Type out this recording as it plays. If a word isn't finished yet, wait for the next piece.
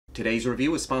Today's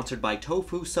review is sponsored by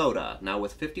Tofu Soda, now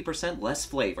with 50% less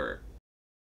flavor.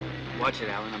 Watch it,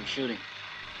 Alan. I'm shooting.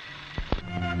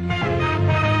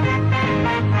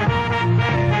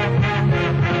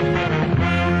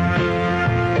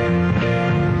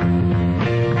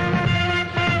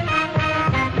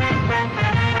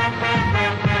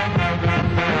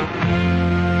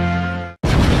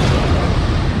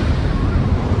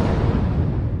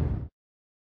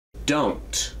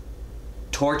 Don't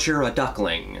torture a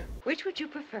duckling. Which would you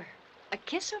prefer, a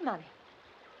kiss or money?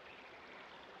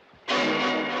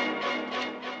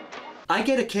 I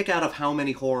get a kick out of how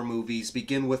many horror movies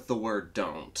begin with the word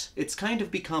don't. It's kind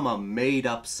of become a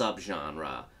made-up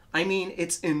subgenre. I mean,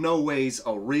 it's in no ways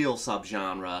a real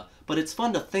subgenre, but it's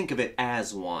fun to think of it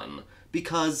as one,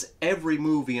 because every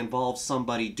movie involves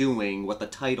somebody doing what the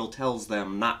title tells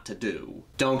them not to do.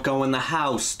 Don't go in the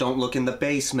house, don't look in the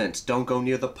basement, don't go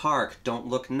near the park, don't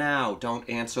look now, don't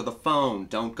answer the phone,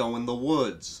 don't go in the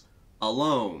woods.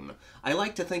 Alone. I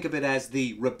like to think of it as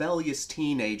the rebellious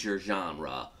teenager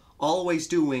genre, always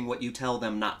doing what you tell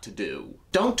them not to do.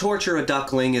 Don't Torture a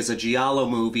Duckling is a Giallo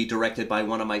movie directed by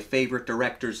one of my favorite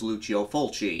directors, Lucio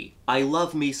Fulci. I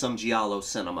love me some Giallo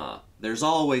cinema. There's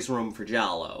always room for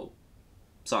Giallo.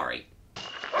 Sorry.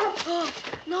 Oh,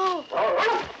 no!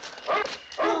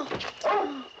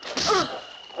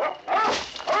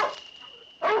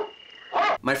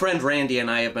 My friend Randy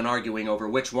and I have been arguing over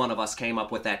which one of us came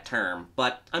up with that term,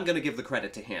 but I'm gonna give the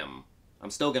credit to him. I'm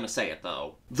still gonna say it,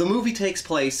 though. The movie takes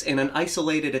place in an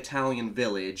isolated Italian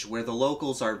village where the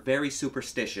locals are very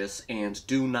superstitious and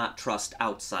do not trust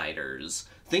outsiders.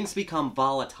 Things become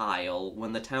volatile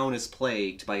when the town is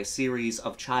plagued by a series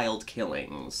of child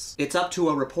killings. It's up to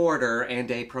a reporter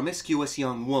and a promiscuous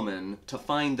young woman to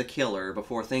find the killer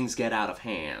before things get out of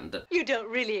hand. You don't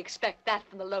really expect that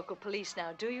from the local police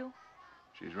now, do you?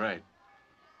 She's right.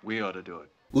 We ought to do it.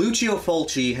 Lucio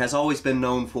Fulci has always been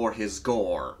known for his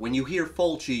gore. When you hear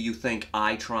Fulci, you think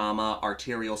eye trauma,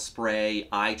 arterial spray,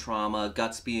 eye trauma,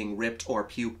 guts being ripped or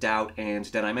puked out, and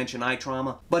did I mention eye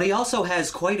trauma? But he also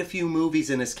has quite a few movies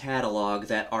in his catalog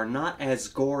that are not as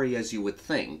gory as you would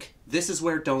think. This is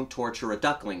where Don't Torture a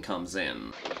Duckling comes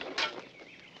in.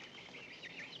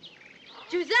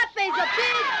 Giuseppe's a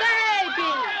big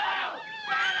baby!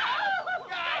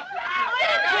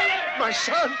 My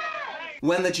son!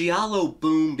 When the Giallo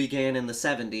boom began in the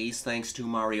 70s, thanks to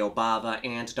Mario Bava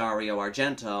and Dario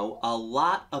Argento, a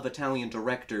lot of Italian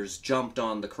directors jumped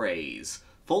on the craze.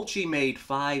 Fulci made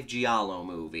 5 Giallo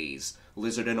movies: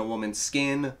 Lizard in a Woman's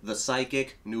Skin, The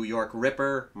Psychic, New York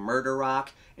Ripper, Murder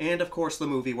Rock, and of course the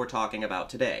movie we're talking about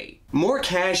today. More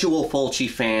casual Fulci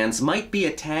fans might be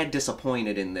a tad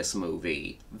disappointed in this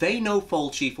movie. They know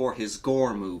Fulci for his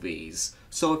gore movies,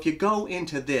 so if you go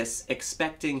into this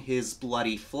expecting his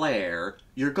bloody flair,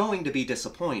 you're going to be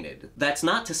disappointed. That's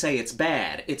not to say it's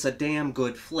bad, it's a damn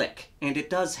good flick, and it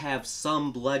does have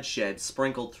some bloodshed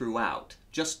sprinkled throughout.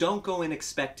 Just don't go in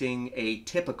expecting a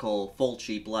typical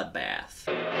Fulci bloodbath.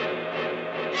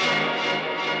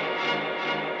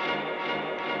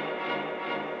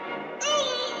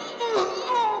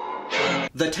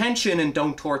 The tension in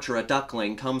Don't Torture a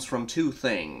Duckling comes from 2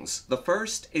 things. The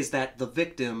first is that the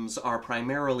victims are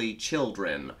primarily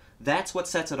children. That's what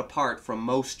sets it apart from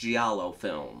most Giallo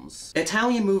films.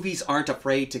 Italian movies aren't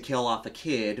afraid to kill off a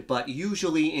kid, but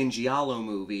usually in Giallo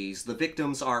movies, the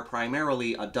victims are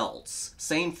primarily adults.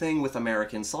 Same thing with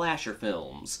American slasher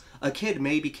films. A kid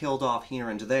may be killed off here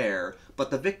and there,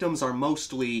 but the victims are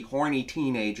mostly horny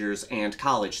teenagers and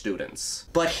college students.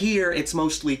 But here, it's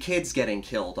mostly kids getting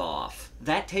killed off.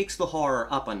 That takes the horror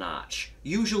up a notch.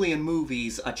 Usually in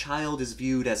movies, a child is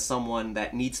viewed as someone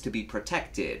that needs to be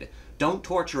protected. Don't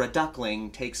Torture a Duckling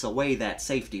takes away that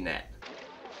safety net.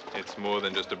 It's more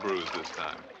than just a bruise this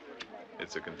time.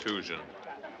 It's a contusion.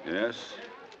 Yes,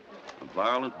 a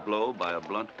violent blow by a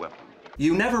blunt weapon.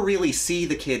 You never really see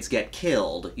the kids get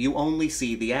killed, you only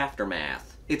see the aftermath.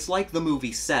 It's like the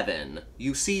movie Seven.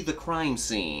 You see the crime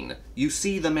scene, you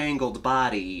see the mangled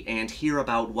body, and hear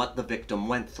about what the victim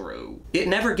went through. It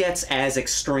never gets as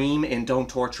extreme in Don't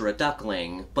Torture a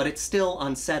Duckling, but it's still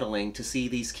unsettling to see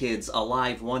these kids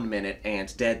alive one minute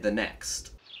and dead the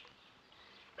next.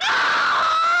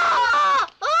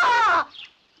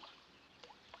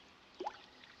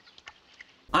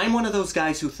 I'm one of those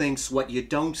guys who thinks what you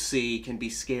don't see can be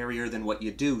scarier than what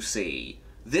you do see.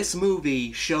 This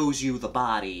movie shows you the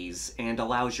bodies and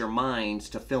allows your mind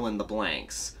to fill in the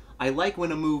blanks. I like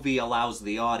when a movie allows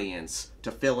the audience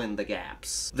to fill in the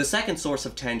gaps. The second source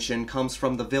of tension comes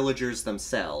from the villagers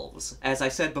themselves. As I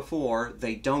said before,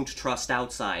 they don't trust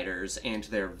outsiders, and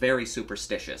they're very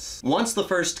superstitious. Once the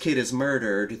first kid is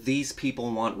murdered, these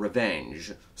people want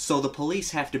revenge, so the police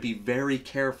have to be very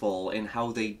careful in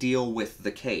how they deal with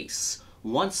the case.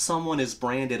 Once someone is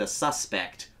branded a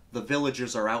suspect, the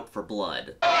villagers are out for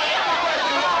blood.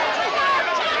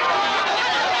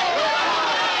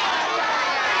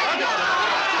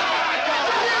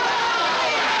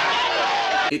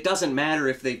 It doesn't matter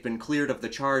if they've been cleared of the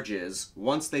charges.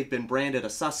 Once they've been branded a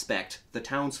suspect, the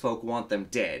townsfolk want them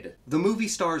dead. The movie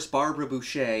stars Barbara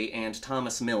Bouchet and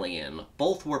Tomas Milian.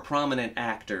 Both were prominent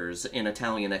actors in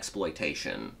Italian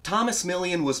exploitation. Tomas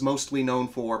Milian was mostly known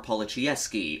for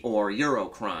Polizieschi, or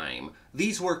Eurocrime.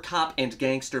 These were cop and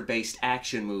gangster-based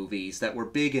action movies that were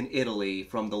big in Italy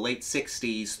from the late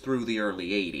 60s through the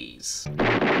early 80s.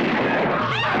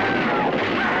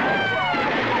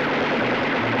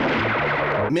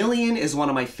 Milian is one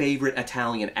of my favorite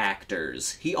Italian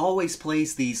actors. He always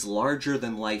plays these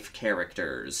larger-than-life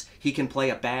characters. He can play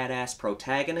a badass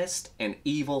protagonist, an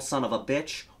evil son of a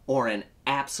bitch, or an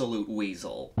absolute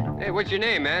weasel. Hey, what's your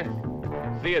name,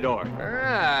 man? Theodore.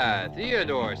 Ah,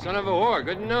 Theodore, son of a whore.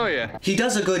 Good to know you. He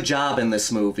does a good job in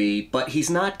this movie, but he's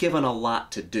not given a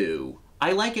lot to do.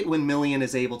 I like it when Milian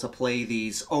is able to play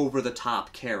these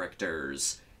over-the-top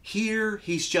characters. Here,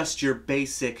 he's just your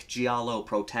basic giallo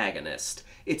protagonist.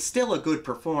 It's still a good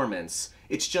performance,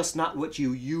 it's just not what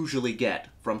you usually get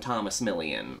from Tomas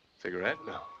Milian. Cigarette?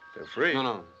 No. They're free.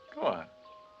 No. Go on.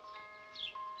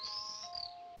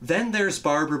 Then there's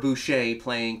Barbara Bouchet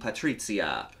playing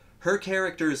Patrizia. Her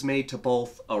character is made to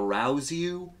both arouse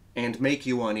you and make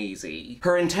you uneasy.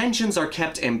 Her intentions are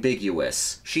kept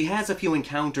ambiguous. She has a few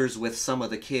encounters with some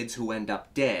of the kids who end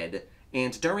up dead,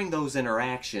 and during those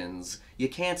interactions, you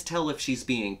can't tell if she's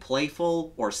being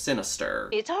playful or sinister.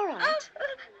 It's all right.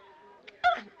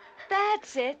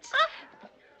 That's it.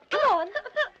 Come on.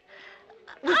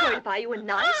 We're going to buy you a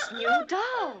nice new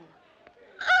doll.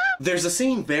 There's a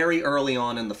scene very early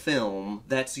on in the film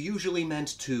that's usually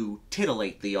meant to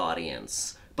titillate the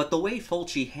audience, but the way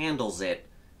Fulci handles it,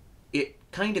 it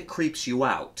kind of creeps you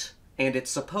out. And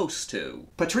it's supposed to.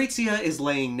 Patrizia is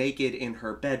laying naked in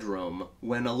her bedroom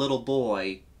when a little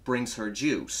boy brings her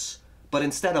juice, but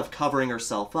instead of covering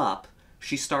herself up,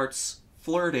 she starts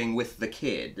flirting with the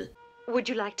kid. Would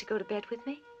you like to go to bed with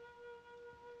me?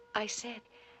 I said,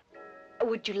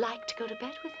 would you like to go to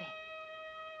bed with me?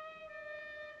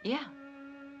 Yeah.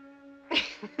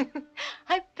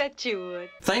 I bet you would.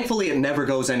 Thankfully, it never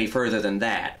goes any further than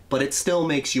that, but it still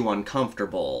makes you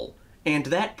uncomfortable. And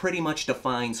that pretty much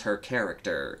defines her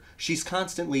character. She's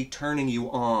constantly turning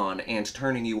you on and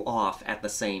turning you off at the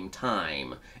same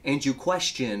time, and you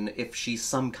question if she's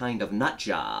some kind of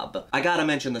nutjob. I gotta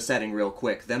mention the setting real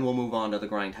quick, then we'll move on to the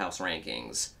Grindhouse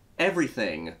rankings.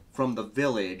 Everything, from the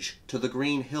village to the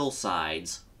green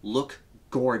hillsides, look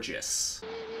gorgeous.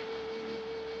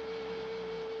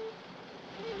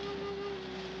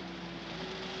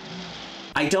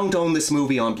 I don't own this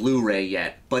movie on Blu-ray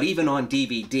yet, but even on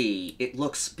DVD, it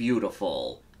looks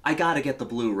beautiful. I gotta get the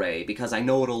Blu-ray because I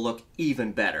know it'll look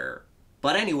even better.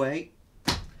 But anyway,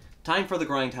 time for the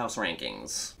Grindhouse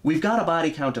rankings. We've got a body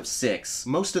count of 6.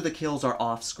 Most of the kills are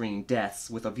off-screen deaths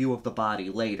with a view of the body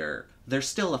later. They're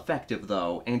still effective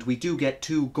though, and we do get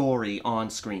 2 gory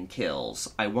on-screen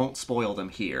kills. I won't spoil them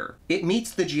here. It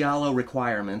meets the giallo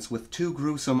requirements with 2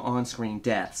 gruesome on-screen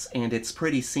deaths, and its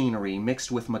pretty scenery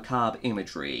mixed with macabre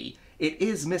imagery. It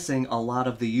is missing a lot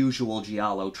of the usual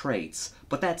giallo traits,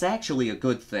 but that's actually a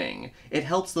good thing. It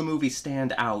helps the movie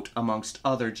stand out amongst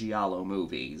other giallo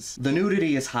movies. The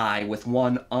nudity is high with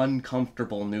one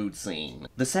uncomfortable nude scene.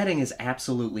 The setting is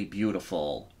absolutely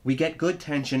beautiful. We get good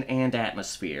tension and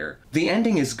atmosphere. The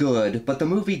ending is good, but the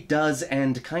movie does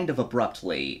end kind of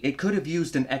abruptly. It could have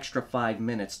used an extra 5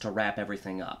 minutes to wrap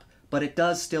everything up, but it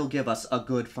does still give us a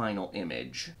good final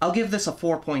image. I'll give this a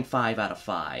 4.5 out of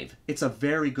 5. It's a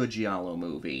very good giallo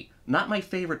movie. Not my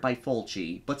favorite by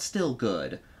Fulci, but still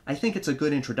good. I think it's a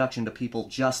good introduction to people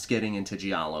just getting into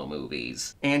giallo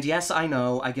movies. And yes, I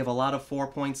know, I give a lot of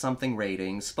 4-point-something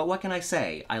ratings, but what can I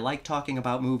say? I like talking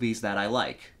about movies that I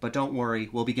like. But don't worry,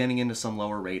 we'll be getting into some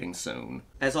lower ratings soon.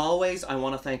 As always, I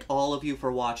want to thank all of you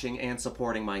for watching and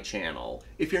supporting my channel.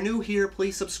 If you're new here,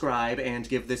 please subscribe and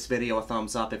give this video a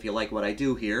thumbs up if you like what I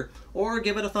do here, or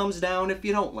give it a thumbs down if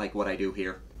you don't like what I do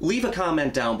here. Leave a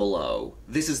comment down below.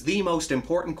 This is the most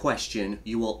important question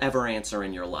you will ever answer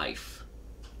in your life.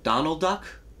 Donald Duck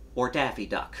or Daffy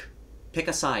Duck? Pick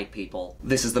a side, people.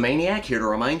 This is the Maniac, here to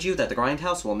remind you that the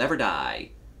Grindhouse will never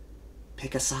die.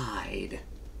 Pick a side.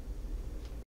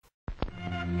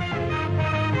 you.